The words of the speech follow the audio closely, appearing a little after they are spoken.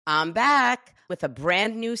I'm back with a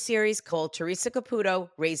brand new series called Teresa Caputo,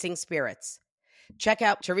 Raising Spirits. Check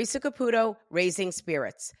out Teresa Caputo, Raising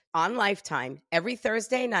Spirits on Lifetime every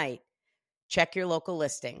Thursday night. Check your local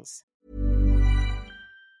listings.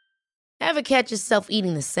 Ever catch yourself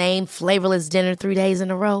eating the same flavorless dinner 3 days in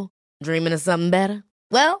a row? Dreaming of something better?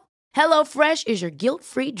 Well, HelloFresh is your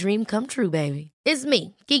guilt-free dream come true, baby. It's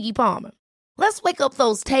me, Keke Palmer. Let's wake up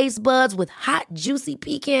those taste buds with hot, juicy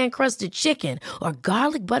pecan-crusted chicken or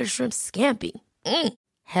garlic butter shrimp scampi.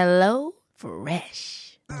 Hello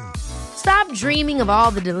Fresh. Stop dreaming of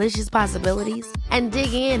all the delicious possibilities and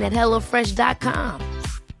dig in at HelloFresh.com.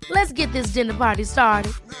 Let's get this dinner party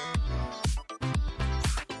started.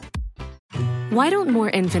 Why don't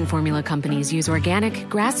more infant formula companies use organic,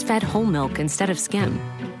 grass-fed whole milk instead of skim?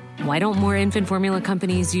 Why don't more infant formula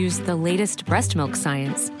companies use the latest breast milk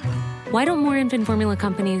science? Why don't more infant formula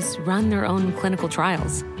companies run their own clinical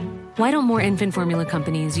trials? Why don't more infant formula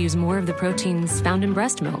companies use more of the proteins found in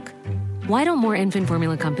breast milk? Why don't more infant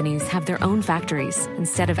formula companies have their own factories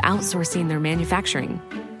instead of outsourcing their manufacturing?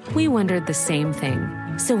 We wondered the same thing.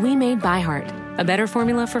 So we made ByHeart, a better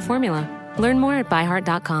formula for formula. Learn more at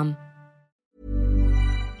byheart.com.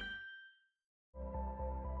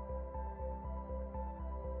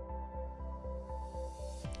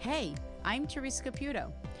 Hey, I'm Teresa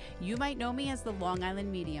Caputo. You might know me as the Long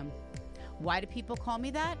Island Medium. Why do people call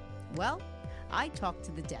me that? Well, I talk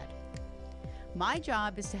to the dead. My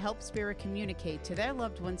job is to help spirit communicate to their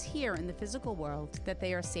loved ones here in the physical world that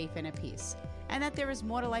they are safe and at peace, and that there is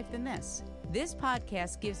more to life than this. This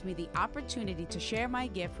podcast gives me the opportunity to share my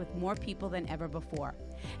gift with more people than ever before,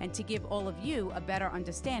 and to give all of you a better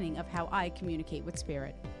understanding of how I communicate with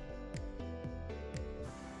spirit.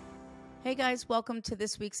 Hey guys, welcome to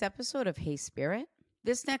this week's episode of Hey Spirit.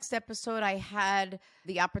 This next episode, I had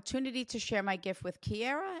the opportunity to share my gift with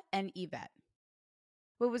Kiera and Yvette.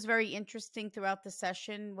 What was very interesting throughout the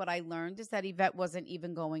session, what I learned is that Yvette wasn't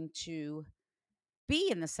even going to be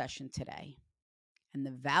in the session today. And the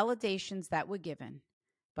validations that were given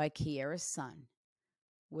by Kiera's son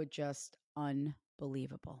were just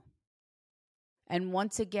unbelievable. And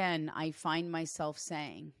once again, I find myself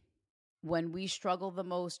saying, when we struggle the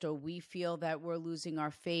most, or we feel that we're losing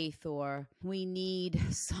our faith, or we need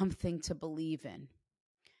something to believe in,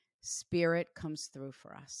 Spirit comes through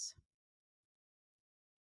for us.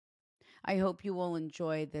 I hope you will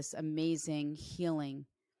enjoy this amazing, healing,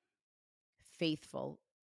 faithful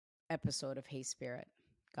episode of Hey Spirit.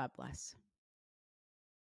 God bless.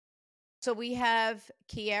 So we have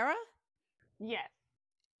Kiera. Yes.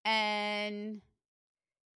 And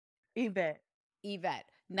Yvette.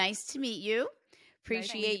 Nice to meet you.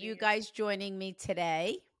 Appreciate you guys joining me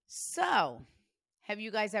today. So, have you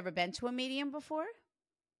guys ever been to a medium before?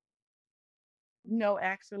 No,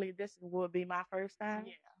 actually, this would be my first time.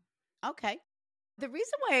 Yeah. Okay. The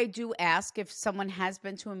reason why I do ask if someone has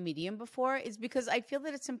been to a medium before is because I feel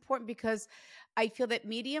that it's important, because I feel that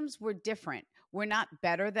mediums were different. We're not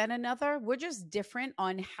better than another. We're just different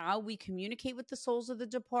on how we communicate with the souls of the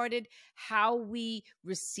departed, how we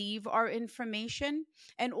receive our information.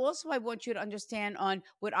 And also, I want you to understand on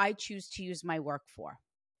what I choose to use my work for.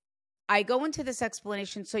 I go into this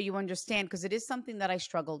explanation so you understand, because it is something that I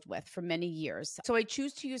struggled with for many years. So I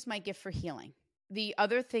choose to use my gift for healing. The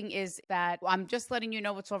other thing is that I'm just letting you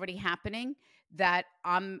know what's already happening,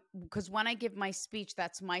 because when I give my speech,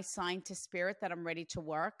 that's my sign to spirit that I'm ready to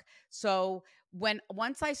work. So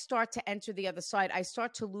once I start to enter the other side, I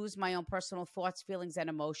start to lose my own personal thoughts, feelings, and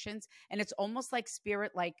emotions. And it's almost like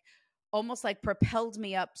spirit, almost like propelled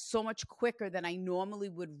me up so much quicker than I normally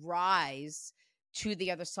would rise to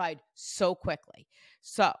the other side so quickly.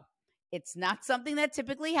 So it's not something that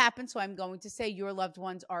typically happens. So I'm going to say your loved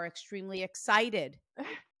ones are extremely excited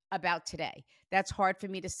about today. That's hard for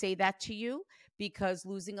me to say that to you, because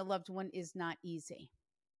losing a loved one is not easy.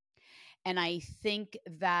 And I think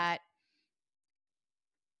that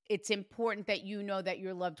it's important that you know that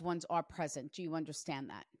your loved ones are present. Do you understand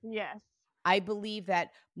that? Yes. I believe that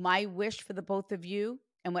my wish for the both of you,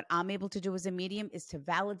 and what I'm able to do as a medium, is to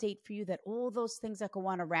validate for you that all those things that go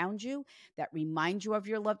on around you that remind you of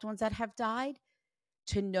your loved ones that have died,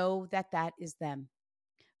 to know that that is them.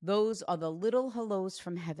 Those are the little hellos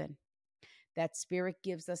from heaven that spirit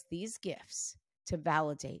gives us, these gifts to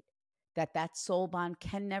validate that that soul bond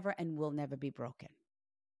can never and will never be broken.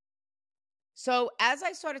 So as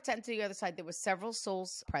I started to enter the other side, there were several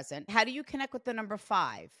souls present. How do you connect with the number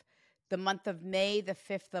 5? The month of May, the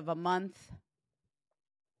 5th of a month?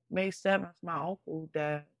 May 7th, my uncle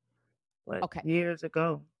died Okay. years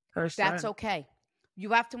ago. That's okay.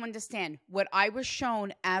 You have to understand what I was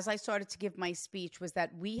shown as I started to give my speech was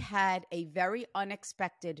that we had a very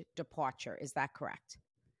unexpected departure. Is that correct?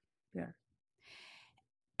 Yeah.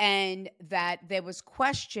 And that there was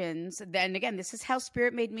questions. Then again, this is how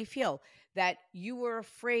spirit made me feel, that you were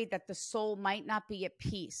afraid that the soul might not be at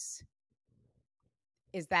peace.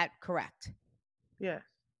 Is that correct? Yes.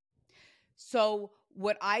 So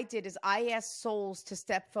what I did is I asked souls to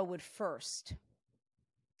step forward first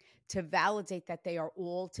to validate that they are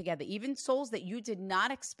all together, even souls that you did not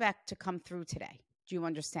expect to come through today. Do you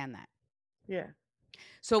understand that? Yeah.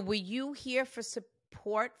 So were you here for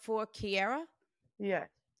support for Kiera? Yes.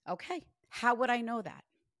 Okay. How would I know that?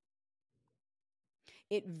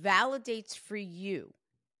 It validates for you,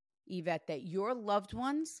 Yvette, that your loved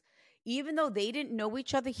ones, even though they didn't know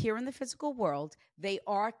each other here in the physical world, they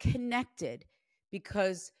are connected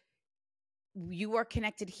because you are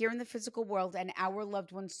connected here in the physical world and our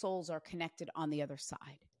loved ones' souls are connected on the other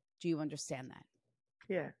side. Do you understand that?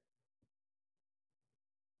 Yeah.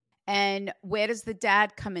 And where does the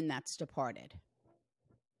dad come in that's departed?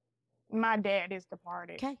 My dad is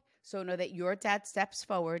departed. Okay. So know that your dad steps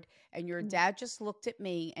forward and your dad just looked at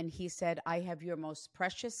me and he said, I have your most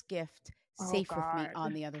precious gift safe with me God.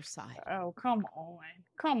 on the other side. Oh, come on.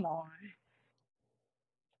 Come on.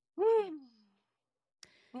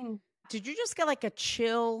 Mm. Did you just get like a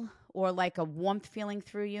chill or like a warmth feeling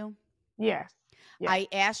through you? Yes. Yes. I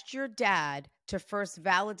asked your dad to first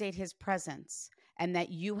validate his presence and that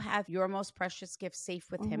you have your most precious gift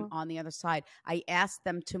safe with him on the other side. I asked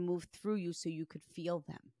them to move through you so you could feel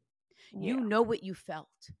them. Yeah. You know what you felt.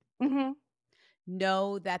 Mm-hmm.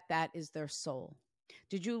 Know that that is their soul.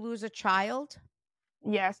 Did you lose a child?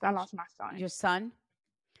 Yes, I lost my son. Your son?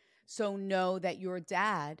 So know that your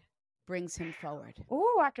dad brings him forward.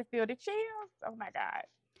 Oh, I can feel the chills. Oh my God.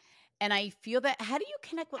 And I feel that, how do you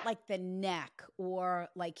connect with like the neck or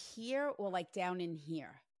like here or like down in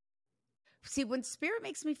here? See, when spirit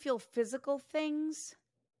makes me feel physical things,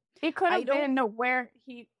 It could I have don't- been where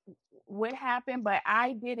he would happen, but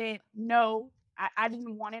I didn't know. I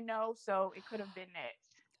didn't want to know, so it could have been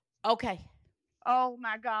that. okay. Oh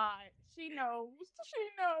my God. She knows. She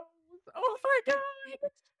knows. Oh my God.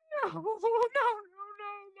 No, no,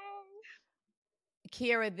 no.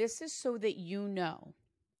 Kiera, this is so that you know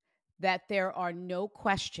that there are no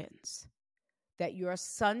questions that your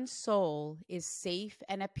son's soul is safe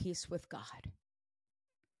and at peace with God.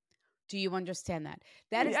 Do you understand that?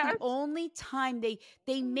 That is Yes. the only time they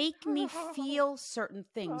make me feel certain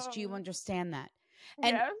things. Do you understand that?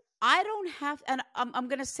 And Yes. I don't have, and I'm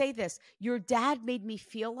going to say this. Your dad made me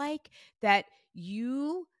feel like that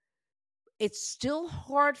it's still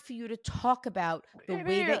hard for you to talk about the It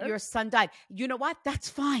way that is. your son died. You know what? That's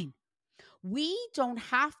fine. We don't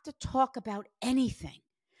have to talk about anything.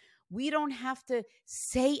 We don't have to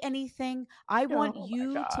say anything. I want Oh my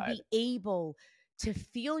you to God. be able to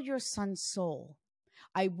feel your son's soul.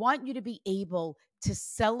 I want you to be able to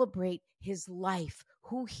celebrate his life,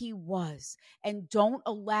 who he was, and don't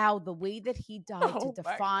allow the way that he died Oh to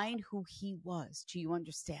my define who he was. Do you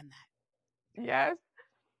understand that? Yes.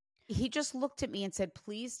 He just looked at me and said,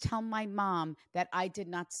 please tell my mom that I did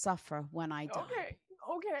not suffer when I died.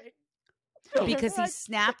 Okay. Because he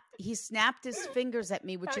snapped his fingers at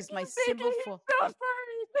me, which is my symbol for.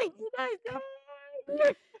 Thank you, my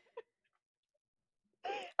God.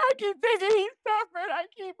 I keep thinking he suffered. I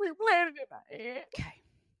keep replaying it in my head. Okay.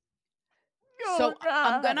 Oh, So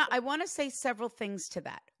God. I want to say several things to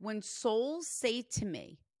that. When souls say to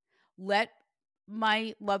me, let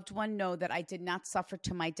my loved one know that I did not suffer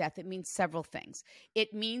to my death, it means several things.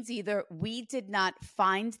 It means either we did not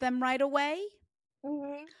find them right away,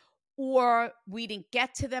 Mhm. or we didn't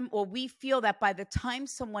get to them, or we feel that by the time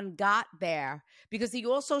someone got there, because he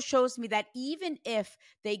also shows me that even if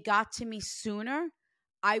they got to me sooner,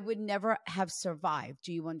 I would never have survived.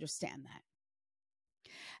 Do you understand that?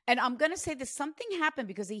 And I'm going to say that something happened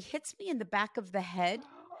because he hits me in the back of the head.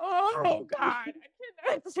 Oh, God. I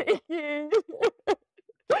cannot take it.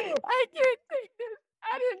 I can't take this.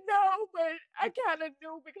 I didn't know, but I kind of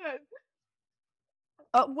knew because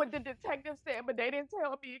what the detective said, but they didn't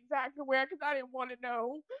tell me exactly where because I didn't want to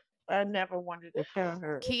know. I never wanted to tell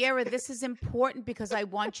her. Kiera, this is important because I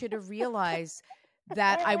want you to realize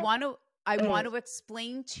that I want to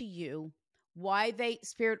explain to you why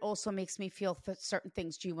spirit also makes me feel certain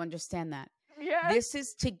things. Do you understand that? Yes. This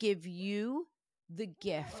is to give you the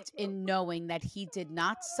gift in knowing that he did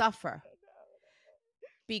not suffer.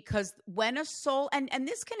 Because when a soul, and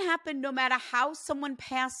this can happen no matter how someone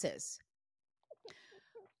passes.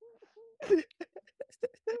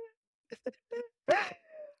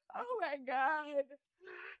 Oh my God.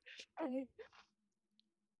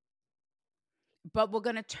 But we're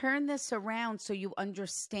going to turn this around so you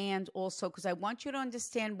understand also, because I want you to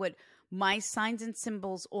understand what my signs and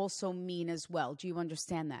symbols also mean as well. Do you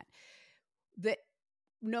understand that? That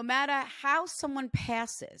no matter how someone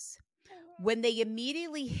passes, when they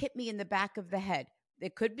immediately hit me in the back of the head,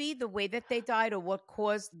 it could be the way that they died or what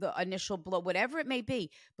caused the initial blow, whatever it may be,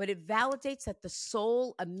 but it validates that the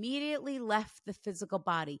soul immediately left the physical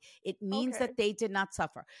body. It means that they did not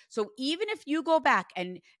suffer. So even if you go back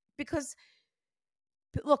and because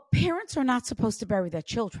look, parents are not supposed to bury their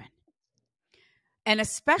children, and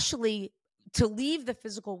especially to leave the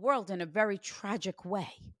physical world in a very tragic way.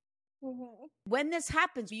 Mm-hmm. When this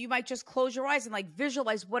happens, you might just close your eyes and like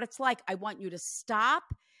visualize what it's like. I want you to stop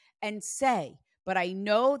and say, but I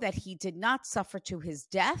know that he did not suffer to his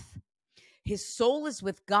death. His soul is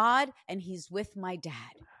with God and he's with my dad.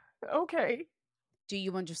 Okay. Do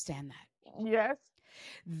you understand that? Yes.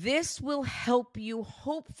 This will help you,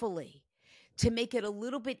 hopefully, to make it a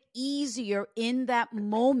little bit easier in that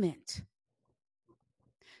moment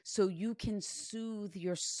so you can soothe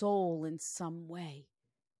your soul in some way.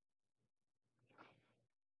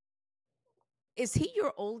 Is he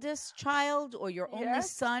your oldest child or your only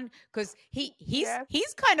son? Because he's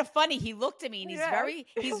kind of funny. He looked at me and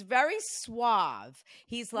he's very suave.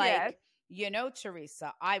 He's like, you know,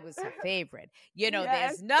 Teresa, I was her favorite. You know,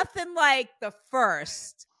 there's nothing like the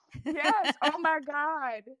first. Yes. Oh my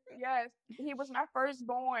God. Yes. He was my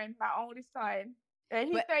firstborn, my only son. And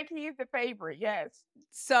he think he's the favorite. Yes.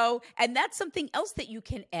 So, and that's something else that you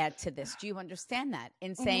can add to this. Do you understand that?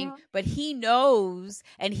 In saying, but he knows,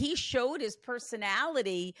 and he showed his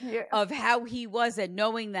personality of how he was, and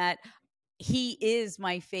knowing that he is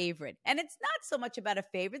my favorite. And it's not so much about a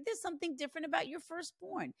favorite. There's something different about your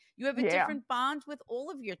firstborn. You have a different bond with all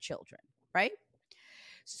of your children, right?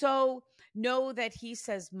 So know that he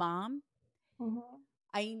says, Mom,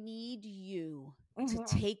 I need you to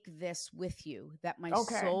take this with you, that my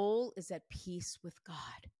soul is at peace with God.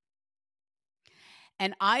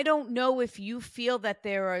 And I don't know if you feel that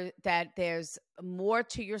there's more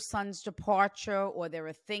to your son's departure, or there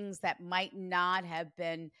are things that might not have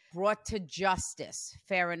been brought to justice.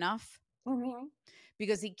 Fair enough?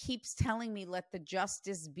 Because he keeps telling me, let the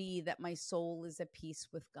justice be that my soul is at peace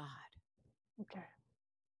with God.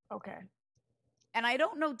 Okay. And I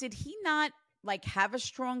don't know, did he not like have a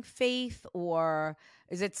strong faith, or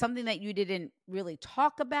is it something that you didn't really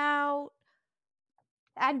talk about?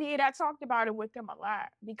 I did. I talked about it with him a lot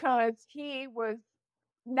because he was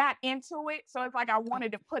not into it. So it's like I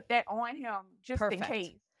wanted to put that on him just in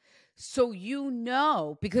case. So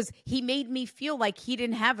because he made me feel like he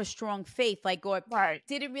didn't have a strong faith, like, or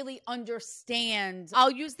didn't really understand.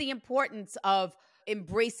 I'll use the importance of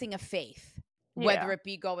embracing a faith. Whether it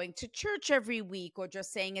be going to church every week or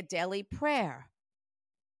just saying a daily prayer.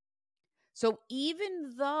 So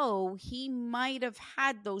even though he might have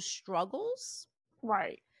had those struggles,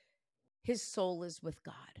 his soul is with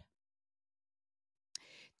God.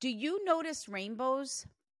 Do you notice rainbows?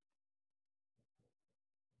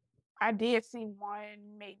 I did see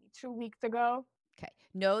one maybe 2 weeks ago. Okay.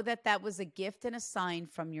 Know that was a gift and a sign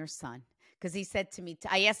from your son. Because he said to me,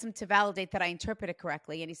 I asked him to validate that I interpret it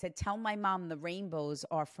correctly. And he said, tell my mom the rainbows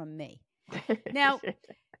are from me. Now,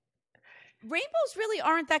 rainbows really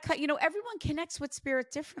aren't that kind. You know, everyone connects with spirit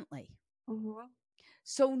differently.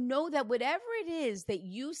 So know that whatever it is that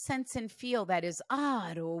you sense and feel that is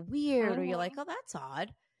odd or weird, or you're like, oh, that's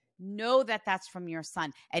odd. Know that that's from your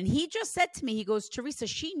son. And he just said to me, he goes, Teresa,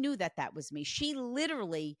 she knew that was me. She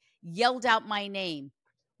literally yelled out my name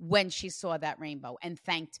when she saw that rainbow and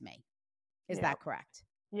thanked me. Is that correct?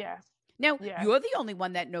 Yes. Now, you're the only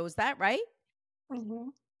one that knows that, right?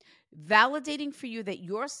 Validating for you that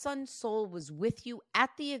your son's soul was with you at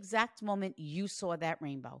the exact moment you saw that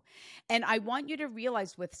rainbow. And I want you to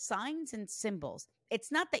realize with signs and symbols,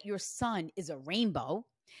 it's not that your son is a rainbow.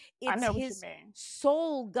 It's his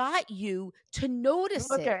soul got you to notice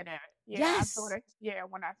Look at it. Yes. I saw it.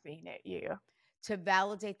 When I seen it, to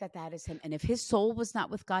validate that is him. And if his soul was not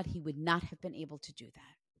with God, he would not have been able to do that.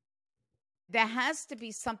 There has to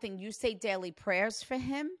be something. You say daily prayers for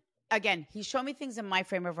him. Again, he showed me things in my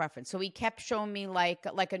frame of reference. So he kept showing me like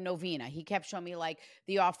a novena. He kept showing me like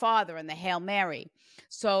the Our Father and the Hail Mary.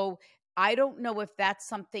 So I don't know if that's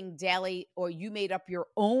something daily or you made up your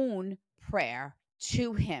own prayer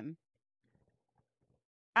to him.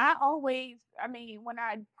 When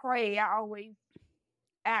I pray, I always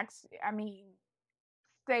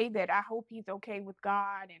say that I hope he's okay with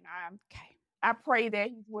God, and I pray that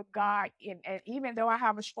he's with God. And even though I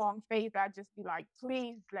have a strong faith, I just be like,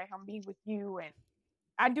 please let him be with you. And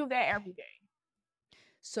I do that every day.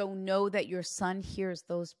 So know that your son hears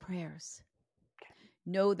those prayers.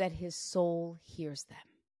 know that his soul hears them.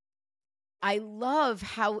 I love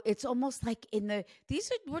how it's almost like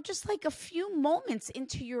we're just like a few moments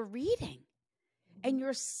into your reading. And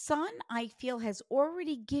your son, I feel, has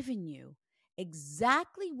already given you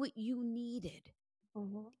exactly what you needed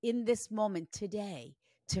in this moment today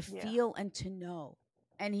to feel and to know.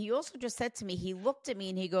 And he also just said to me, he looked at me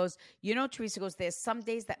and he goes, you know, Teresa goes, there's some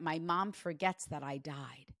days that my mom forgets that I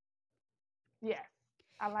died. Yes.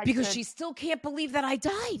 I like because she still can't believe that I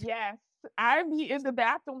died. Yes. I be in the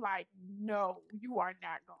bathroom like, no, you are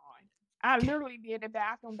not gone. I literally be in the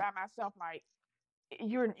bathroom by myself like,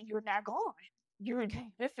 you're not gone.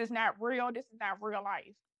 This is not real. This is not real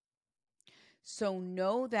life. So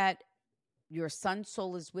know that your son's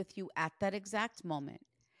soul is with you at that exact moment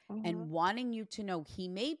and wanting you to know he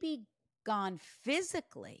may be gone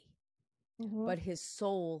physically, but his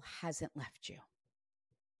soul hasn't left you.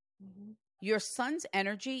 Your son's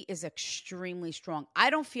energy is extremely strong. I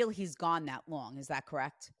don't feel he's gone that long. Is that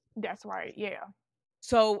correct? That's right. Yeah.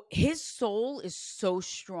 So his soul is so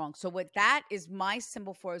strong. So what that is my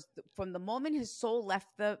symbol for is from the moment his soul left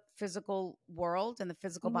the physical world and the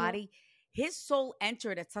physical body, his soul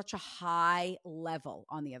entered at such a high level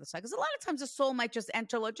on the other side. Because a lot of times the soul might just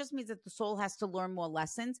enter. It just means that the soul has to learn more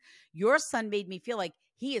lessons. Your son made me feel like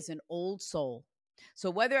he is an old soul. So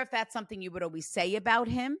whether if that's something you would always say about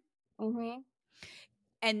him,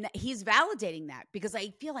 and he's validating that because I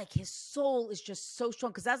feel like his soul is just so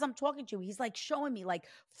strong. Because as I'm talking to you, he's like showing me like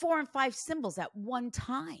 4 and 5 symbols at one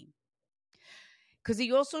time. Because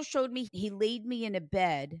he also showed me, he laid me in a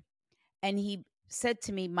bed and he said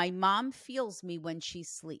to me, my mom feels me when she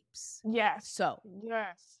sleeps. Yes. So.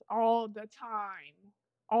 Yes. All the time.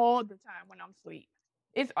 All the time when I'm asleep.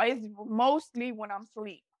 It's mostly when I'm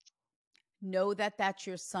asleep. Know that that's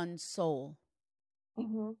your son's soul.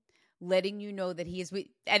 Letting you know that he is,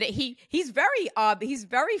 and he's very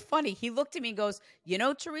funny. He looked at me and goes, you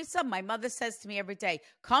know, Teresa, my mother says to me every day,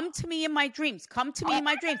 come to me in my dreams. Come to me in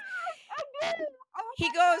my dreams. He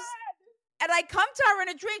goes, God. And I come to her in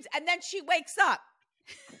her dreams, and then she wakes up.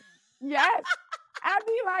 Yes. I'd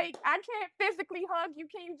be like, I can't physically hug you.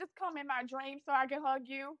 Can you just come in my dreams so I can hug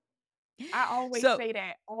you? I always say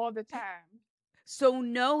that all the time. So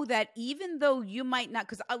know that even though you might not,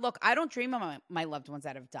 because look, I don't dream of my loved ones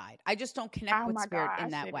that have died. I just don't connect with spirit in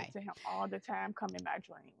that way. I say to him all the time, come in my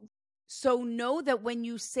dreams. So know that when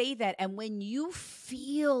you say that and when you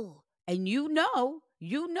feel and you know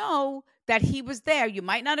that he was there, you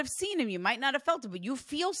might not have seen him, you might not have felt it, but you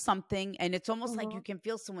feel something and it's almost like you can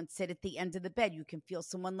feel someone sit at the end of the bed. You can feel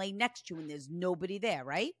someone lay next to you and there's nobody there,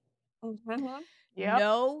 right? Yep.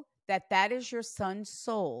 Know that is your son's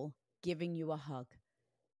soul giving you a hug.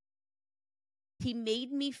 He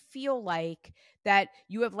made me feel like that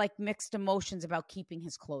you have like mixed emotions about keeping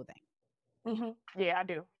his clothing. Yeah, I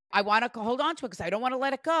do. I want to hold on to it because I don't want to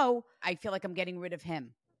let it go. I feel like I'm getting rid of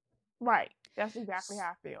him. Right. That's exactly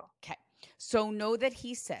how I feel. Okay. So know that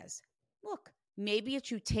he says, look, maybe it's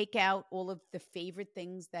you take out all of the favorite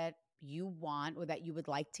things that you want or that you would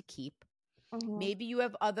like to keep. Maybe you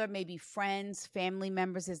have maybe friends, family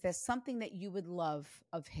members. Is there something that you would love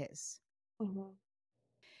of his?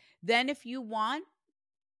 Then if you want,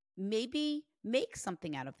 maybe make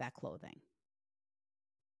something out of that clothing.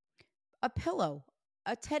 A pillow,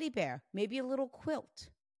 a teddy bear, maybe a little quilt.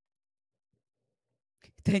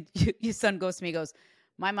 Then your son goes to me, goes,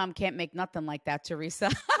 my mom can't make nothing like that,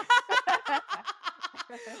 Teresa.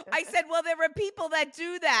 I said, well, there are people that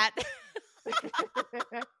do that.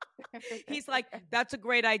 He's like, that's a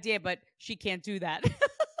great idea, but she can't do that.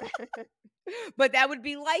 But that would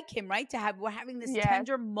be like him, right? We're having this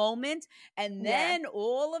tender moment. And then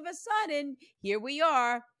all of a sudden, here we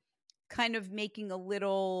are kind of making a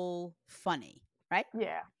little funny, right?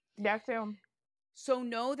 Yeah, that's him. So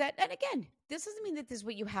know that, and again, this doesn't mean that this is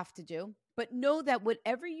what you have to do, but know that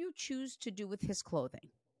whatever you choose to do with his clothing,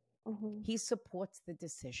 he supports the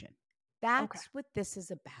decision. That's what this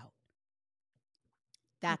is about.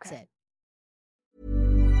 That's it.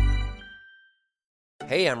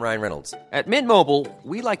 Hey, I'm Ryan Reynolds. At Mint Mobile,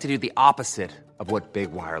 we like to do the opposite of what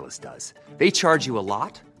Big Wireless does. They charge you a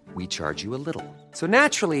lot, we charge you a little. So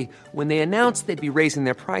naturally, when they announced they'd be raising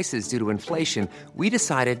their prices due to inflation, we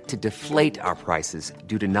decided to deflate our prices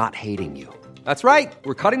due to not hating you. That's right.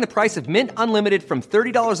 We're cutting the price of Mint Unlimited from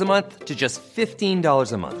 $30 a month to just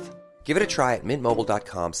 $15 a month. Give it a try at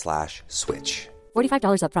mintmobile.com/switch.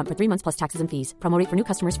 $45 up front for 3 months plus taxes and fees. Promo rate for new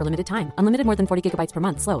customers for limited time. Unlimited more than 40 gigabytes per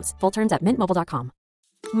month slows. Full terms at mintmobile.com.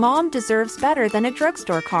 Mom deserves better than a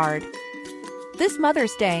drugstore card. This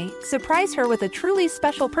Mother's Day, surprise her with a truly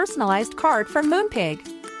special personalized card from Moonpig.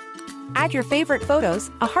 Add your favorite photos,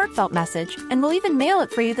 a heartfelt message, and we'll even mail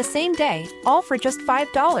it for you the same day, all for just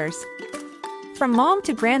 $5. From mom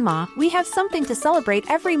to grandma, we have something to celebrate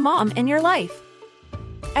every mom in your life.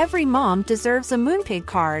 Every mom deserves a Moonpig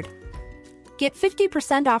card. Get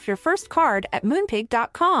 50% off your first card at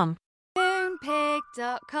moonpig.com.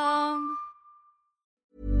 Moonpig.com.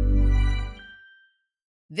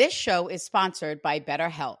 This show is sponsored by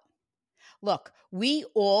BetterHelp. Look, we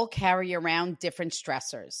all carry around different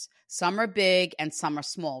stressors. Some are big and some are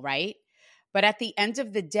small, right? But at the end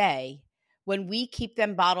of the day, when we keep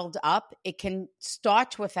them bottled up, it can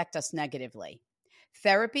start to affect us negatively.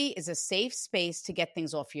 Therapy is a safe space to get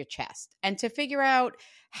things off your chest and to figure out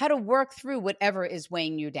how to work through whatever is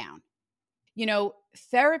weighing you down. You know,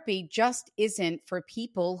 therapy just isn't for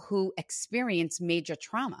people who experience major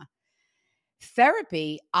trauma.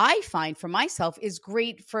 Therapy, I find for myself, is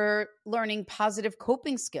great for learning positive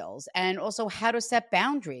coping skills and also how to set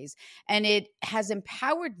boundaries. And it has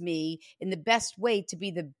empowered me in the best way to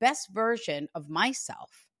be the best version of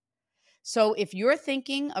myself. So if you're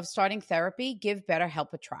thinking of starting therapy, give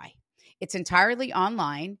BetterHelp a try. It's entirely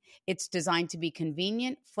online. It's designed to be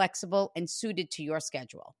convenient, flexible, and suited to your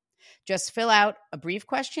schedule. Just fill out a brief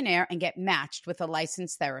questionnaire and get matched with a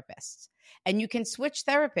licensed therapist. And you can switch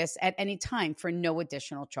therapists at any time for no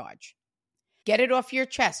additional charge. Get it off your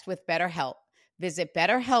chest with BetterHelp. Visit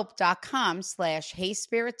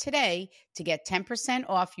BetterHelp.com/HeySpirit today to get 10%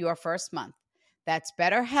 off your first month. That's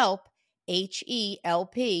BetterHelp,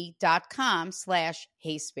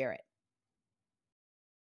 HELP.com/HeySpirit.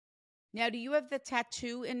 Now, do you have the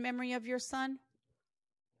tattoo in memory of your son?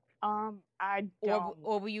 I don't.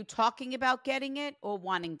 Or were you talking about getting it or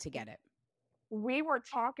wanting to get it? We were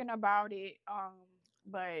talking about it,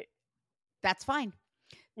 but that's fine.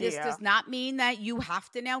 This does not mean that you have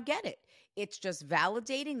to now get it. It's just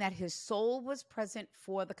validating that his soul was present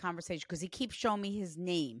for the conversation, because he keeps showing me his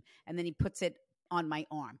name and then he puts it on my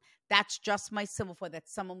arm. That's just my symbol for that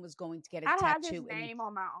someone was going to get a tattoo. I have his name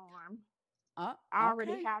on my arm. I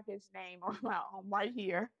already have his name on my arm right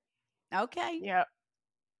here. Okay. Yep.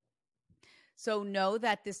 So know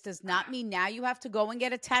that this does not mean now you have to go and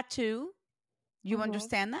get a tattoo. You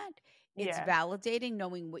understand that? It's validating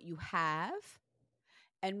knowing what you have,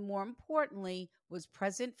 and more importantly, was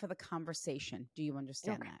present for the conversation. Do you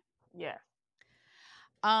understand that? Yeah.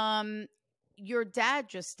 Your dad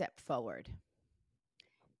just stepped forward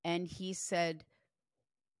and he said,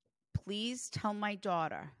 "Please tell my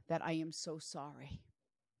daughter that I am so sorry.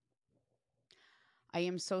 I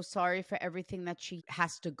am so sorry for everything that she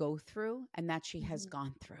has to go through and that she has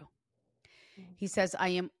gone through." He says,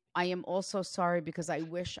 I am also sorry because I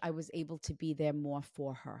wish I was able to be there more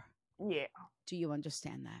for her. Yeah. Do you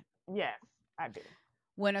understand that? Yes, I do.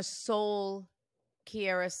 When a soul,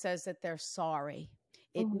 Kiera, says that they're sorry,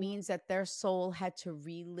 it means that their soul had to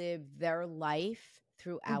relive their life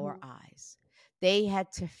through our eyes. They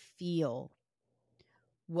had to feel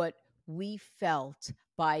what we felt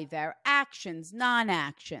by their actions,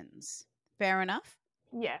 non-actions. Fair enough?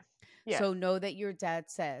 Yes. So know that your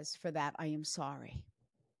dad says, for that, I am sorry.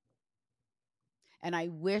 And I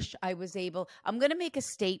wish I was able, I'm going to make a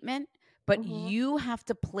statement, but you have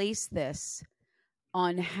to place this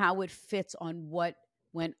on how it fits on what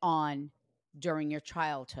went on during your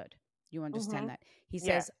childhood. You understand that? He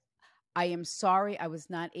says, I am sorry I was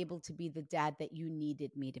not able to be the dad that you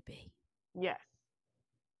needed me to be. Yes.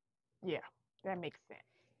 Yeah, that makes sense.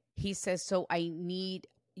 He says, so I need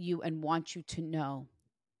you and want you to know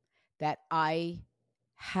that I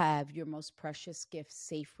have your most precious gift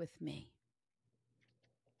safe with me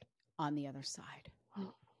on the other side.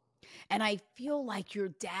 And I feel like your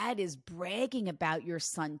dad is bragging about your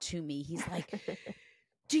son to me. He's like,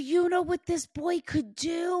 do you know what this boy could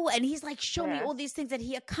do? And he's like, show me all these things that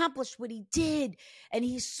he accomplished, what he did. And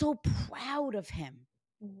he's so proud of him.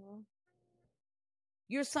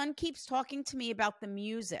 Your son keeps talking to me about the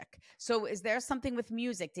music. So is there something with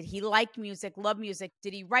music? Did he like music, love music?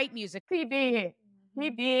 Did he write music? He did. He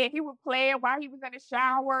did. He would play it while he was in the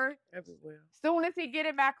shower. Everywhere. Soon as he get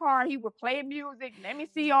in my car, he would play music. Let me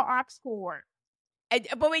see your aux cord.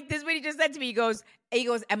 But wait, this is what he just said to me. He goes,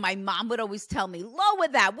 and my mom would always tell me, lower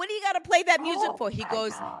that. What do you got to play that music for? He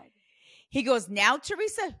goes, now,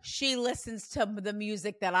 Teresa, she listens to the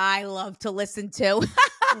music that I love to listen to.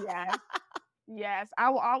 Yes. I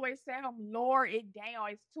will always tell him, lower it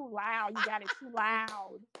down. It's too loud. You got it too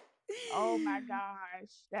loud. Oh my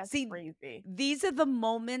gosh. That's crazy. These are the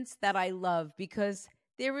moments that I love, because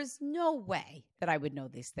there is no way that I would know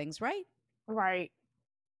these things, right? Right.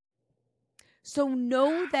 So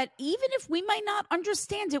know that even if we might not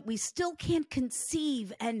understand it, we still can't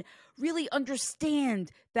conceive and really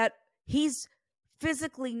understand that He's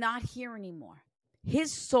physically not here anymore.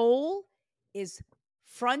 His soul is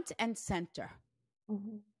front and center,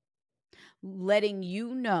 letting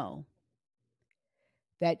you know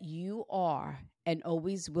that you are and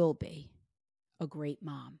always will be a great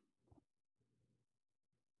mom.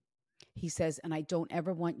 He says, and I don't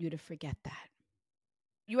ever want you to forget that.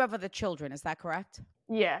 You have other children, is that correct?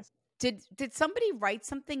 Yes. Did somebody write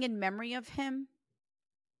something in memory of him?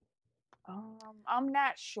 I'm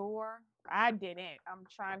not sure. I didn't. I'm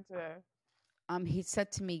trying to. He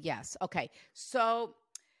said to me, yes. Okay. So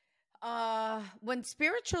when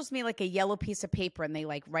Spirit shows me like a yellow piece of paper and they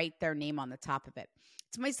like write their name on the top of it,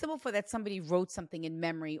 it's my symbol for that somebody wrote something in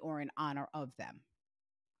memory or in honor of them.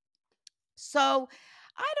 So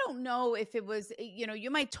I don't know if it was,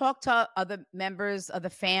 you might talk to other members of the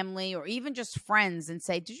family or even just friends and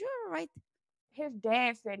say, did you ever write? His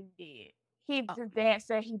dad said he did. His dad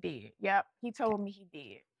said he did. Yep. He told me he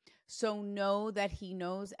did. So know that he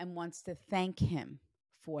knows and wants to thank him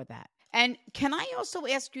for that. And can I also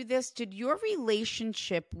ask you this? Did your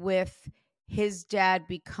relationship with his dad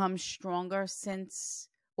become stronger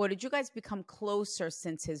or did you guys become closer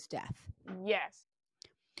since his death? Yes.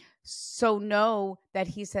 So know that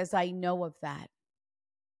he says, I know of that.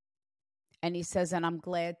 And he says, and I'm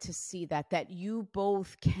glad to see that you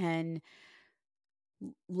both can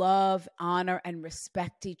love, honor, and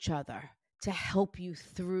respect each other to help you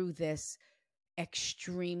through this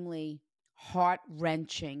extremely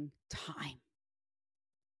heart-wrenching time.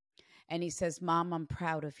 And he says, Mom, I'm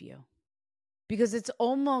proud of you. Because it's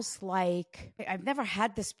almost like, I've never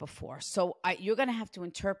had this before, so you're going to have to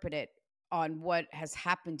interpret it on what has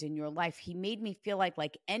happened in your life. He made me feel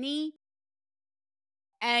like any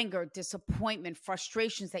anger, disappointment,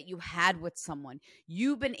 frustrations that you had with someone,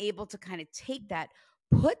 you've been able to kind of take that,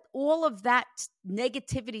 put all of that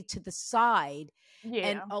negativity to the side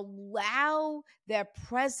and allow their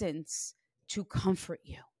presence to comfort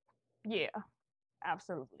you. Yeah,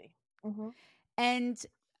 absolutely. Mm-hmm. And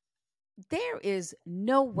there is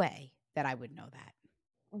no way that I would know that.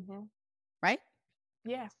 Mm-hmm. Right?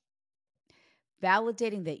 Yes.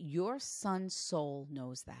 Validating that your son's soul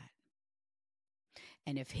knows that.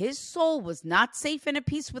 And if his soul was not safe and at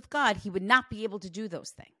peace with God, he would not be able to do those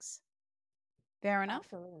things. Fair enough?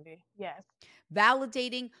 Absolutely. Yes.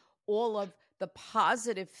 Validating all of the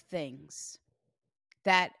positive things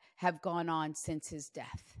that have gone on since his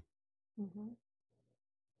death. Mm-hmm.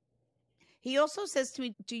 He also says to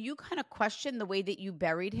me, do you kind of question the way that you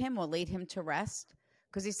buried him or laid him to rest?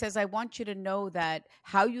 Because he says, I want you to know that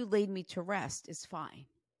how you laid me to rest is fine.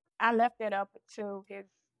 I left it up to his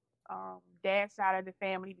dad's side of the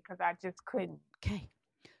family because I just couldn't. Okay.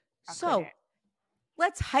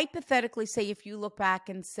 Let's hypothetically say if you look back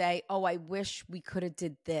and say, oh, I wish we could have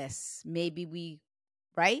did this. Maybe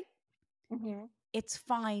right? Mm-hmm. It's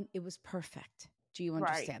fine. It was perfect. Do you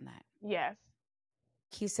understand that? Yes.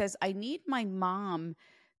 He says, I need my mom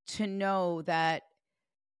to know that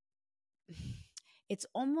it's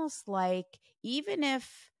almost like even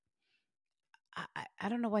if, I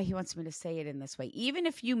don't know why he wants me to say it in this way, even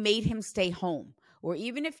if you made him stay home or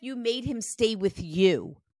even if you made him stay with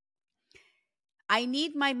you, I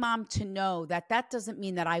need my mom to know that doesn't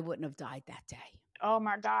mean that I wouldn't have died that day. Oh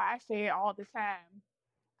my God, I say it all the time.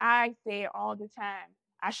 I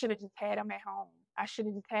should have just had him at home.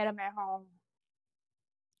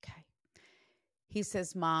 Okay. He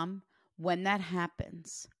says, Mom, when that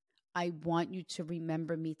happens, I want you to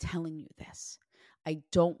remember me telling you this. I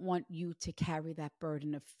don't want you to carry that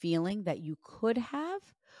burden of feeling that you could have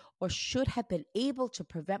or should have been able to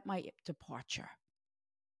prevent my departure.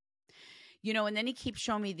 And then he keeps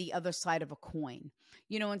showing me the other side of a coin.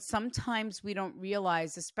 And sometimes we don't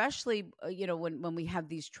realize, especially, when we have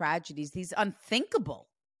these tragedies, these unthinkable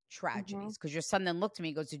tragedies, because your son then looked at me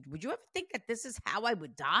and goes, would you ever think that this is how I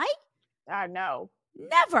would die? I know.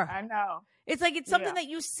 Never. I know. It's like it's something that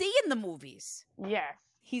you see in the movies. Yes.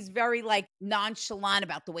 He's very nonchalant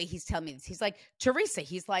about the way he's telling me this. He's like, Teresa,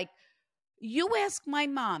 you ask my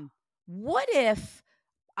mom, what if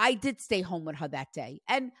I did stay home with her that day?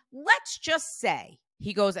 And let's just say,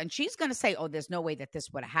 he goes, and she's going to say, oh, there's no way that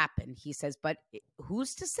this would have happened. He says, but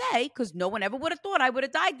who's to say? Because no one ever would have thought I would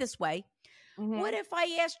have died this way. Mm-hmm. What if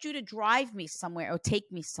I asked you to drive me somewhere or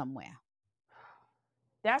take me somewhere?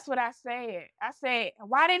 That's what I said. I said,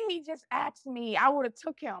 why didn't he just ask me? I would have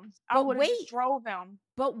took him. I would have just drove him.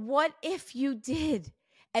 But what if you did?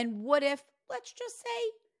 And what if, let's just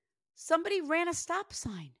say, somebody ran a stop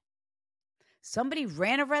sign? Somebody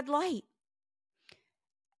ran a red light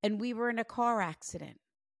and we were in a car accident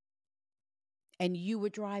and you were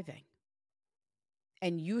driving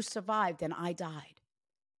and you survived and I died.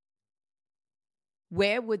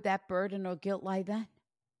 where would that burden or guilt lie then?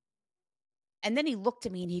 And then he looked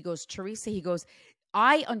at me and he goes, Teresa, he goes,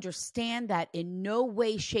 I understand that in no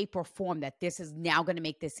way, shape, or form that this is now going to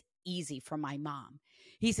make this easy for my mom.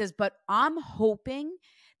 He says, but I'm hoping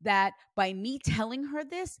that by me telling her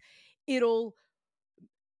this, it'll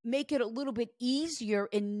make it a little bit easier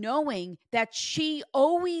in knowing that she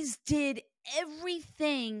always did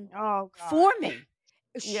everything for me.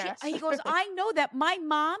 Yes. He goes, I know that my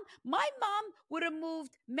mom would have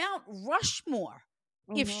moved Mount Rushmore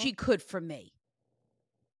if she could for me.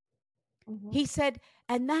 He said,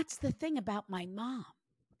 and that's the thing about my mom.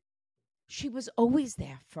 She was always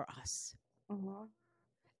there for us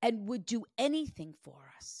and would do anything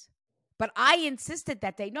for us. But I insisted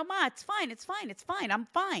that day, no, Ma, it's fine. I'm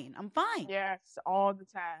fine. Yes, all the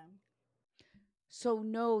time. So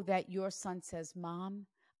know that your son says, Mom,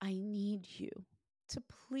 I need you to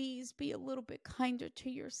please be a little bit kinder to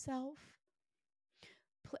yourself.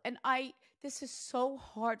 And this is so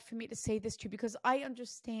hard for me to say this to you because I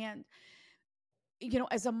understand,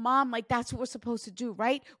 as a mom, like that's what we're supposed to do,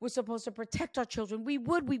 right? We're supposed to protect our children. We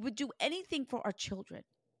would do anything for our children.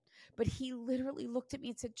 But he literally looked at me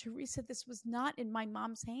and said, Teresa, this was not in my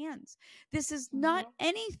mom's hands. This is not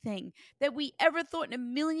anything that we ever thought in a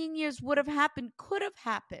million years would have happened, could have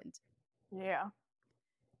happened. Yeah.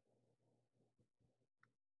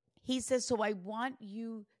 He says, so I want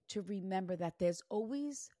you to remember that there's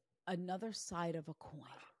always another side of a coin.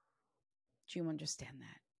 Do you understand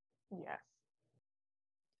that? Yes.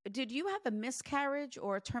 Did you have a miscarriage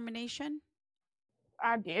or a termination?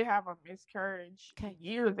 I did have a miscarriage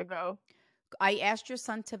years ago. I asked your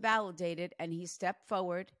son to validate it, and he stepped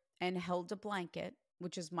forward and held a blanket,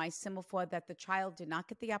 which is my symbol for that the child did not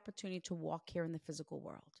get the opportunity to walk here in the physical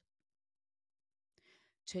world.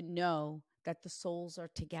 To know that the souls are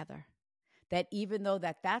together. That even though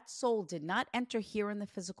that soul did not enter here in the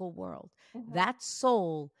physical world, that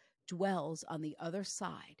soul dwells on the other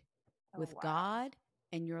side with God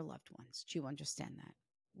and your loved ones. Do you understand that?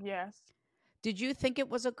 Yes. Did you think it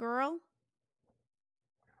was a girl?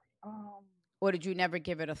 Or did you never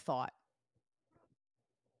give it a thought?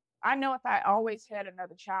 I know if I always had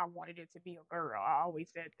another child, I wanted it to be a girl. I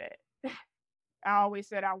always said that. I always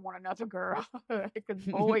said I want another girl. Because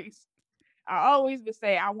I always would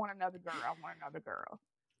say, I want another girl.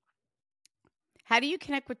 How do you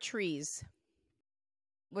connect with trees?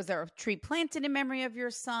 Was there a tree planted in memory of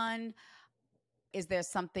your son? Is there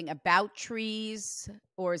something about trees?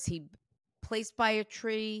 Or is he placed by a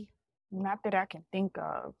tree? Not that I can think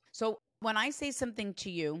of. So when I say something to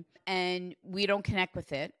you and we don't connect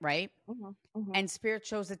with it, right? And Spirit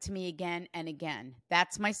shows it to me again and again.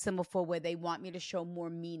 That's my symbol for where they want me to show more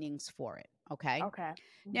meanings for it. Okay. Okay.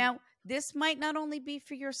 Now, this might not only be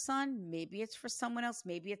for your son. Maybe it's for someone else.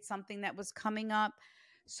 Maybe it's something that was coming up.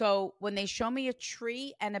 So when they show me a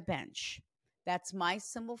tree and a bench, that's my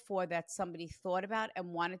symbol for that somebody thought about and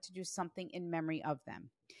wanted to do something in memory of them.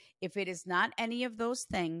 If it is not any of those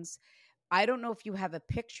things, I don't know if you have a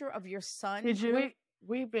picture of your son. Did you?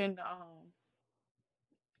 We've been,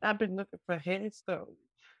 I've been looking for headstones.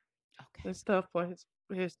 Okay. And stuff for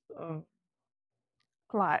his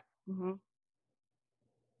plot.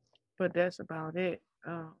 But that's about it.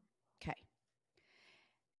 Okay.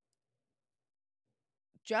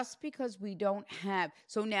 Just because we don't have,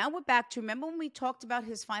 so now we're back to, remember when we talked about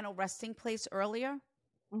his final resting place earlier?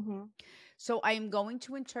 So I am going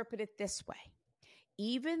to interpret it this way.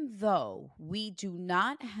 Even though we do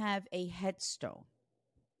not have a headstone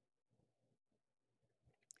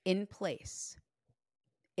in place,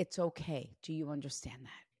 it's okay. Do you understand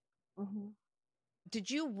that? Did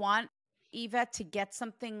you want Yvette to get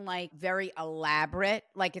something like very elaborate?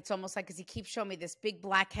 Like it's almost like, because he keeps showing me this big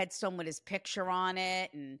black headstone with his picture on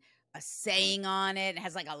it and a saying on it. It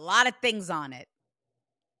has like a lot of things on it.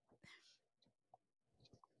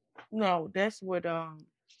 No, that's what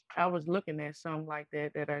I was looking at, something like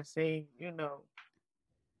that I say,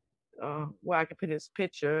 where I can put his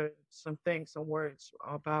picture, some things, some words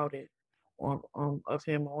about it, of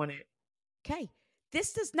him on it. Okay.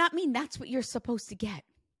 This does not mean that's what you're supposed to get.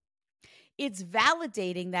 It's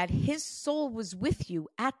validating that his soul was with you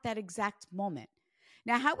at that exact moment.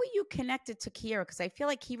 Now, how were you connected to Kiera? Because I feel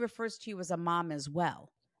like he refers to you as a mom as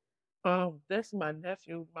well. That's my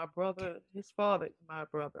nephew, my brother, his father, my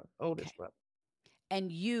brother, oldest brother.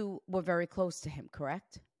 And you were very close to him,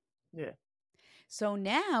 correct? Yeah. So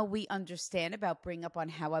now we understand about bringing up on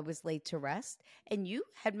how I was laid to rest. And you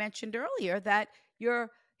had mentioned earlier that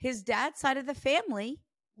his dad's side of the family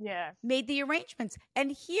made the arrangements.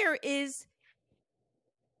 And here is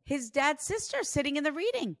his dad's sister sitting in the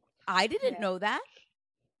reading. I didn't know that,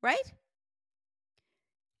 right?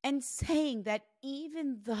 and saying that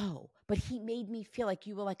even though, but he made me feel like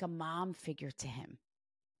you were like a mom figure to him.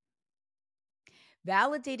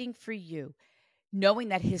 Validating for you, knowing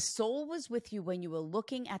that his soul was with you when you were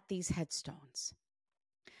looking at these headstones.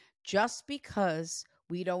 Just because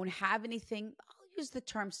we don't have anything, I'll use the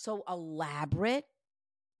term so elaborate,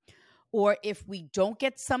 or if we don't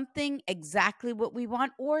get something exactly what we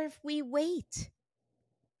want, or if we wait,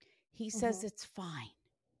 he says it's fine.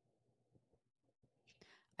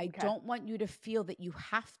 I don't want you to feel that you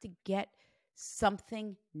have to get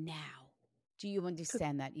something now. Do you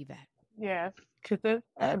understand that, Yvette? Yes. Because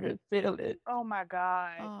I just feel it. Oh my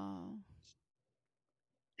God. Oh.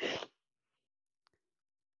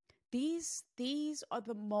 These are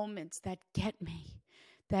the moments that get me.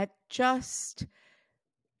 That just,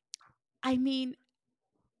 I mean,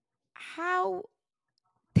 how,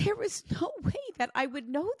 there is no way that I would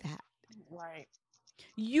know that. Right.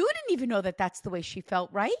 You didn't even know that that's the way she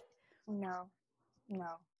felt, right? No.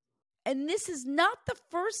 And this is not the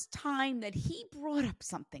first time that he brought up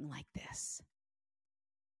something like this.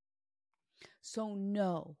 So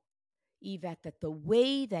know, Yvette, that the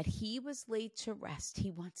way that he was laid to rest, he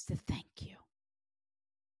wants to thank you.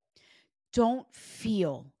 Don't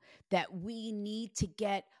feel that we need to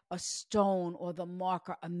get a stone or the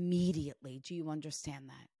marker immediately. Do you understand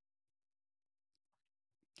that?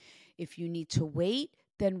 If you need to wait,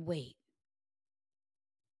 then wait.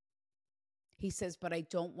 He says, but I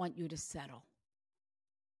don't want you to settle.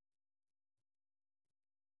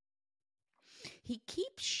 He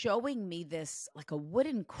keeps showing me this like a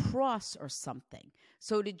wooden cross or something.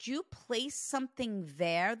 So did you place something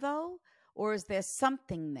there, though? Or is there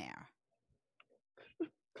something there?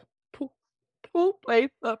 Who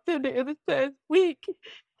placed something there that says week?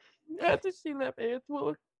 After she left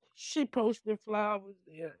Antwerp, she posted flowers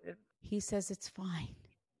there. He says it's fine.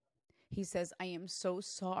 He says, I am so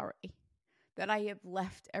sorry that I have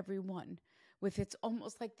left everyone with it's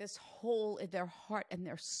almost like this hole in their heart and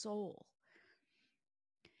their soul.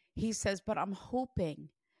 He says, but I'm hoping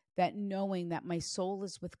that knowing that my soul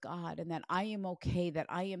is with God and that I am okay, that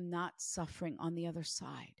I am not suffering on the other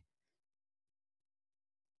side,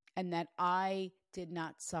 and that I did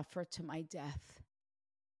not suffer to my death.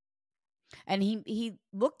 And he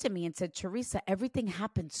looked at me and said, Teresa, everything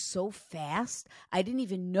happened so fast. I didn't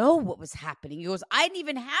even know what was happening. He goes, I didn't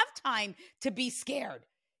even have time to be scared.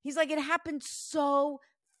 He's like, it happened so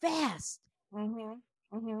fast.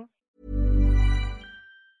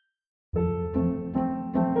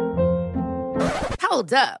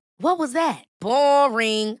 Hold up. What was that?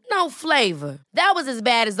 Boring. No flavor. That was as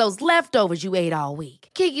bad as those leftovers you ate all week.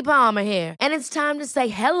 Keke Palmer here, and it's time to say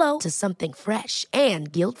hello to something fresh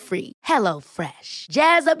and guilt-free. Hello Fresh.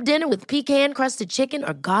 Jazz up dinner with pecan-crusted chicken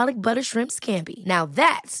or garlic butter shrimp scampi. Now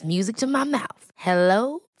that's music to my mouth.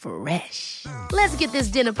 Hello Fresh. Let's get this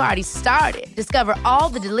dinner party started. Discover all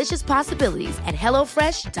the delicious possibilities at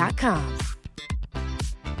HelloFresh.com.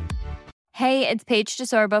 Hey, it's Paige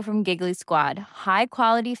DeSorbo from Giggly Squad. High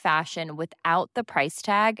quality fashion without the price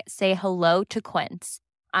tag. Say hello to Quince.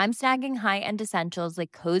 I'm snagging high-end essentials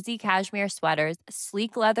like cozy cashmere sweaters,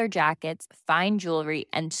 sleek leather jackets, fine jewelry,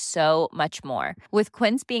 and so much more. With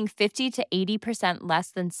Quince being 50 to 80% less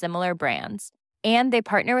than similar brands. And they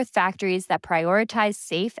partner with factories that prioritize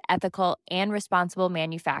safe, ethical, and responsible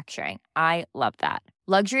manufacturing. I love that.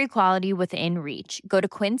 Luxury quality within reach. Go to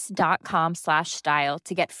quince.com/style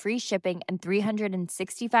to get free shipping and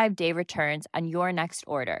 365-day returns on your next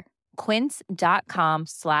order.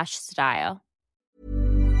 Quince.com/style.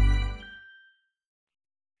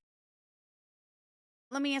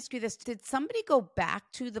 Let me ask you this. Did somebody go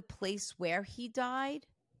back to the place where he died?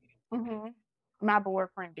 My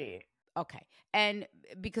boyfriend did. Okay. And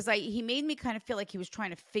because he made me kind of feel like he was trying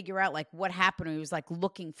to figure out like what happened, or he was like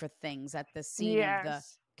looking for things at the scene of the.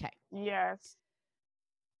 Okay. Yes.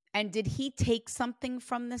 And did he take something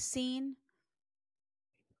from the scene?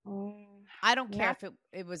 I don't care if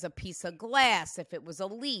it was a piece of glass, if it was a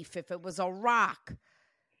leaf, if it was a rock.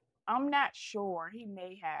 I'm not sure. He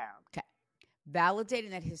may have. Okay.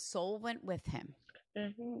 Validating that his soul went with him.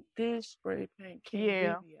 And he did spray paint King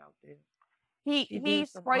Yeah. Vivi out there. He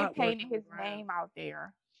spray painted his name out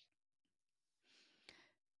there.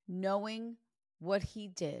 Knowing what he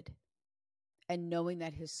did and knowing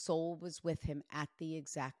that his soul was with him at the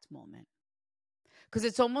exact moment. Because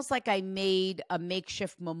it's almost like I made a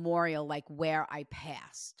makeshift memorial, like where I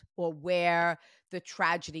passed or where the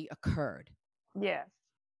tragedy occurred. Yes.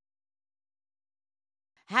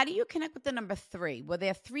 How do you connect with the number 3? Were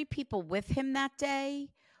there 3 people with him that day,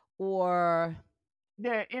 or?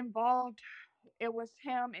 They're involved. It was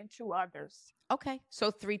him and 2 others. Okay. So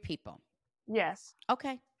 3 people. Yes.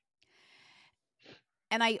 Okay.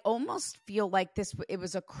 And I almost feel like it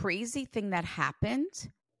was a crazy thing that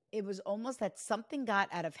happened. It was almost that something got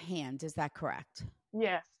out of hand. Is that correct?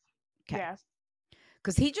 Yes. Okay. Yes.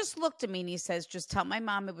 Because he just looked at me and he says, just tell my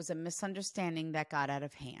mom it was a misunderstanding that got out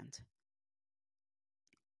of hand.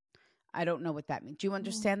 I don't know what that means. Do you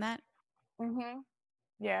understand that? Mm-hmm.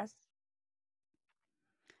 Yes.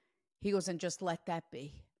 He goes, and just let that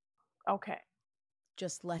be. Okay.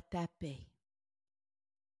 Just let that be.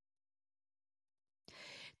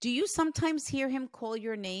 Do you sometimes hear him call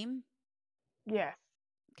your name? Yes.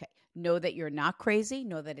 Okay. Know that you're not crazy.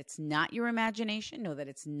 Know that it's not your imagination. Know that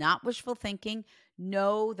it's not wishful thinking.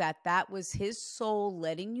 Know that that was his soul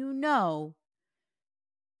letting you know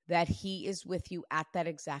that he is with you at that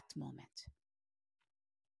exact moment.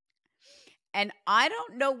 And I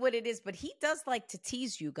don't know what it is, but he does like to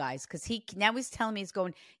tease you guys because now he's telling me, he's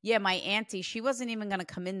going, yeah, my auntie, she wasn't even going to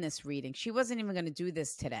come in this reading. She wasn't even going to do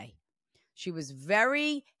this today. She was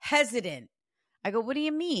very hesitant. I go, what do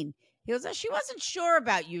you mean? He goes, oh, she wasn't sure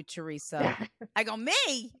about you, Teresa. I go,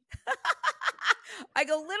 me? I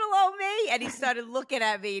go, little old me? And he started looking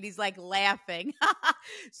at me and he's like laughing.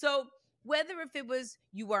 So whether if it was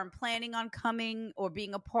you weren't planning on coming or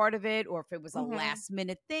being a part of it, or if it was a last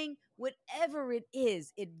minute thing, whatever it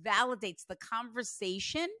is, it validates the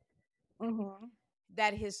conversation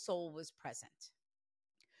that his soul was present.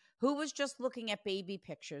 Who was just looking at baby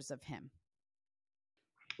pictures of him?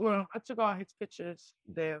 Well, I took all his pictures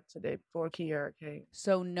there today before Kiara came.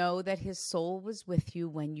 So know that his soul was with you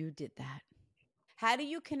when you did that. How do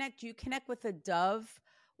you connect? Do you connect with a dove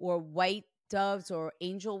or white doves or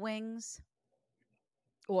angel wings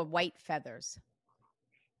or white feathers?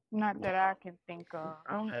 Not that I can think of.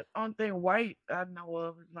 Only thing white I know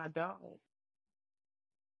of is my dog.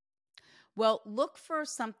 Well, look for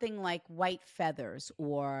something like white feathers,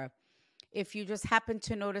 or if you just happen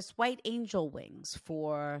to notice white angel wings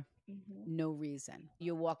for no reason.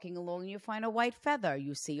 You're walking along and you find a white feather.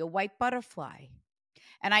 You see a white butterfly.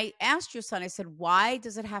 And I asked your son, I said, why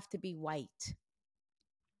does it have to be white?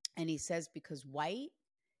 And he says, because white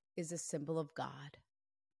is a symbol of God.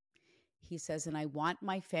 He says, and I want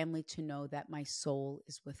my family to know that my soul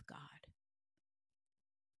is with God.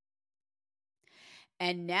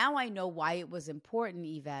 And now I know why it was important,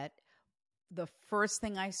 Yvette. The first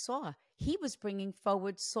thing I saw, he was bringing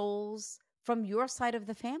forward souls from your side of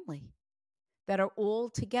the family that are all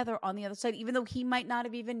together on the other side, even though he might not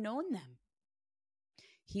have even known them.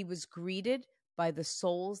 He was greeted by the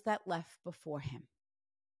souls that left before him.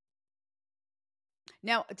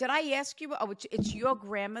 Now, did I ask you, it's your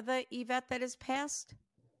grandmother, Yvette, that has passed?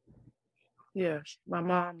 Yes, my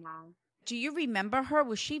mom. Do you remember her?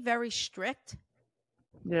 Was she very strict?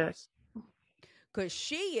 Yes. Because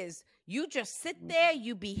she is, you just sit there,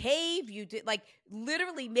 you behave, you did, like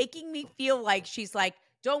literally making me feel like she's like,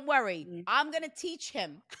 don't worry, I'm going to teach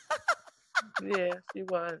him. Yeah, she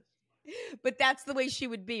was. But that's the way she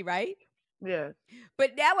would be, right? Yeah.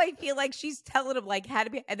 But now I feel like she's telling him like how to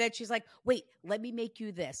be. And then she's like, wait, let me make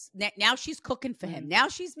you this. Now she's cooking for him. Now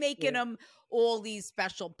she's making him all these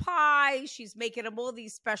special pies. She's making him all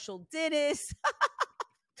these special dinners.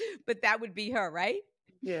 But that would be her, right?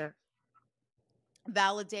 Yeah.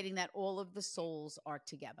 Validating that all of the souls are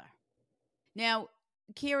together. Now,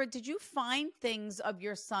 Kira, did you find things of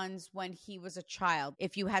your son's when he was a child?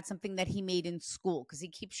 If you had something that he made in school, because he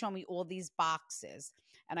keeps showing me all these boxes,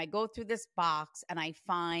 and I go through this box and I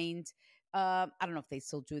find, I don't know if they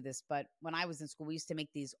still do this, but when I was in school, we used to make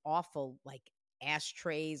these awful like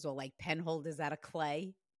ashtrays or like pen holders out of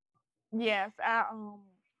clay. Yes,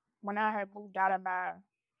 when I had moved out of my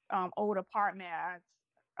old apartment,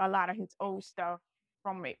 a lot of his old stuff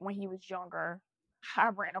from it when he was younger, I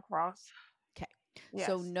ran across. Okay. Yes.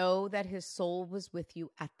 So know that his soul was with you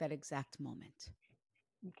at that exact moment.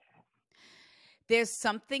 Okay. There's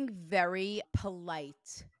something very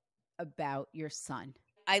polite about your son.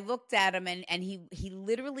 I looked at him and he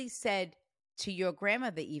literally said to your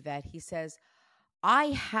grandmother, Yvette, he says, I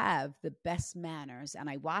have the best manners. And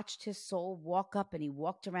I watched his soul walk up and he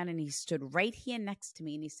walked around and he stood right here next to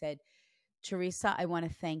me and he said, Teresa, I want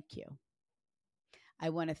to thank you. I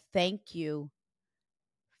want to thank you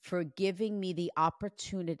for giving me the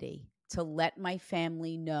opportunity to let my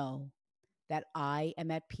family know that I am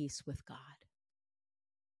at peace with God.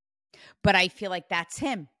 But I feel like that's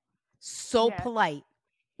him. So polite.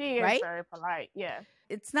 He is right? very polite, yeah.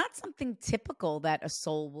 It's not something typical that a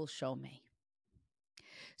soul will show me.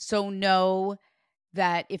 So know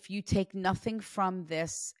that if you take nothing from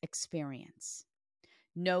this experience,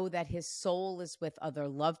 know that his soul is with other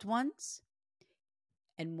loved ones,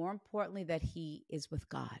 and more importantly, that he is with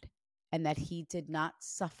God and that he did not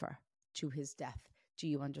suffer to his death. Do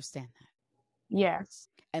you understand that? Yes.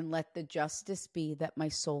 And let the justice be that my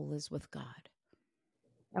soul is with God.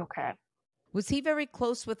 Okay. Was he very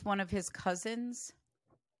close with one of his cousins?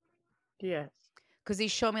 Yes. Because he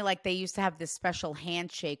showed me like they used to have this special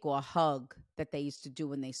handshake or hug that they used to do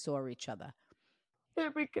when they saw each other.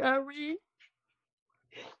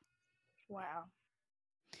 Wow.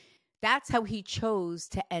 That's how he chose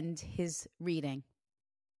to end his reading.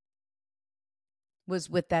 Was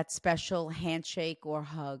with that special handshake or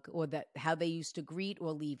hug, or that how they used to greet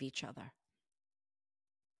or leave each other.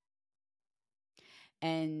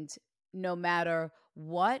 And no matter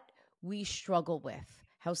what we struggle with,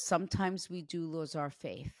 how sometimes we do lose our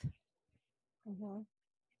faith,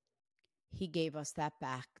 he gave us that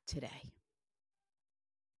back today.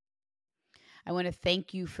 I want to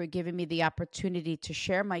thank you for giving me the opportunity to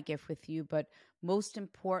share my gift with you, but most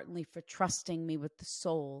importantly, for trusting me with the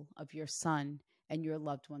soul of your son and your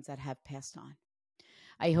loved ones that have passed on.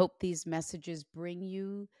 I hope these messages bring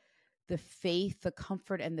you the faith, the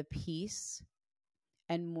comfort, and the peace.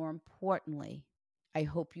 And more importantly, I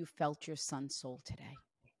hope you felt your son's soul today.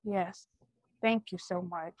 Yes. Thank you so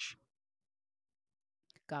much.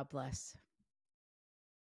 God bless.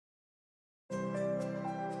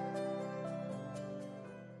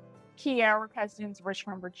 Kiara Cousins,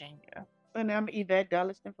 Richmond, Virginia. And I'm Yvette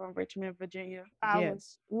Dulliston from Richmond, Virginia. I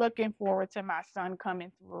was looking forward to my son coming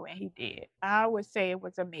through, and he did. I would say it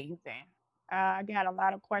was amazing. I got a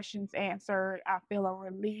lot of questions answered. I feel a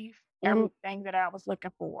relief, everything that I was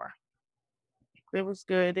looking for. It was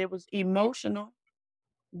good. It was emotional,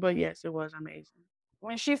 but yes, it was amazing.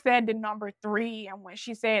 When she said the number 3, and when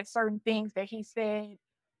she said certain things that he said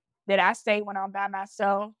that I say when I'm by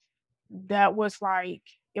myself, that was like,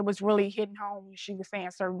 it was really hitting home when she was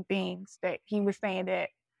saying certain things that he was saying that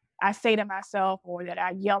I say to myself, or that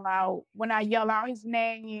I yell out. When I yell out his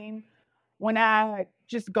name, when I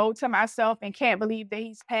just go to myself and can't believe that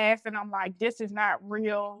he's passed, and I'm like, this is not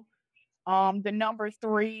real. The number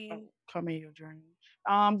 3. Come in your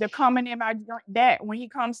dreams. The coming in my that when he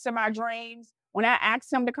comes to my dreams, when I ask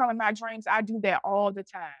him to come in my dreams, I do that all the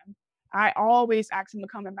time. I always ask him to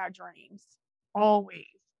come in my dreams. Always.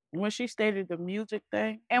 When she stated the music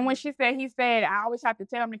thing. And when he said, I always have to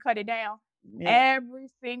tell him to cut it down. Yeah. Every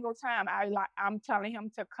single time I'm telling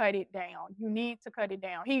him to cut it down. You need to cut it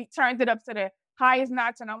down. He turns it up to the highest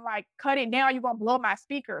notch, and I'm like, cut it down. You're gonna blow my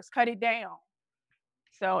speakers. Cut it down.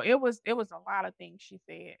 So it was a lot of things she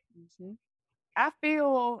said. I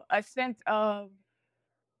feel a sense of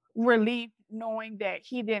relief knowing that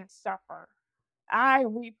he didn't suffer. I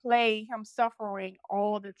replay him suffering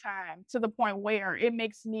all the time, to the point where it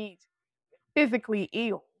makes me physically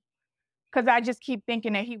ill, because I just keep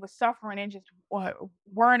thinking that he was suffering and just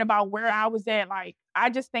worrying about where I was at. Like, I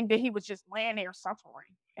just think that he was just laying there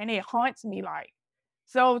suffering, and it haunts me. Like,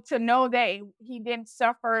 so to know that he didn't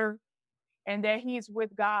suffer and that he's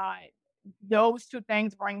with God, those two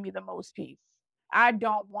things bring me the most peace. I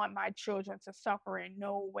don't want my children to suffer in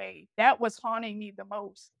no way. That was haunting me the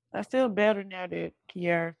most. I feel better now that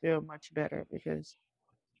Kiara feel much better, because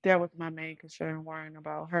that was my main concern, worrying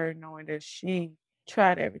about her, knowing that she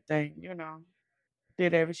tried everything,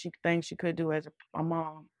 did everything she could do as a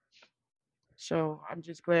mom. So I'm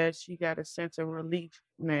just glad she got a sense of relief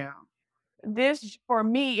now. This, for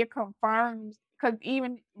me, it confirms, because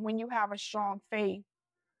even when you have a strong faith,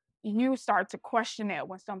 you start to question it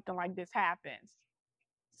when something like this happens.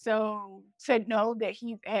 So to know that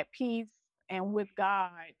he's at peace and with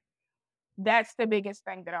God, that's the biggest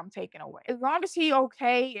thing that I'm taking away. As long as he's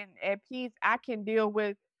okay and at peace, I can deal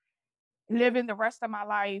with living the rest of my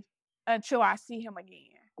life until I see him again.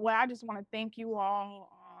 Well, I just want to thank you all.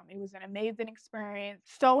 It was an amazing experience.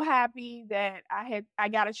 So happy that I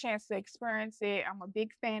got a chance to experience it. I'm a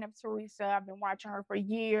big fan of Teresa. I've been watching her for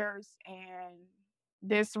years, and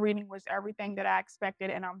this reading was everything that I expected,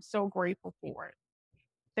 and I'm so grateful for it.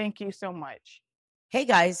 Thank you so much. Hey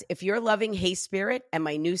guys, if you're loving Hey Spirit and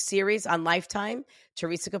my new series on Lifetime,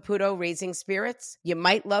 Teresa Caputo Raising Spirits, you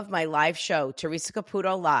might love my live show, Teresa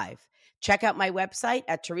Caputo Live. Check out my website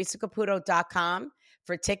at teresacaputo.com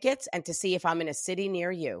for tickets and to see if I'm in a city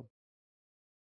near you.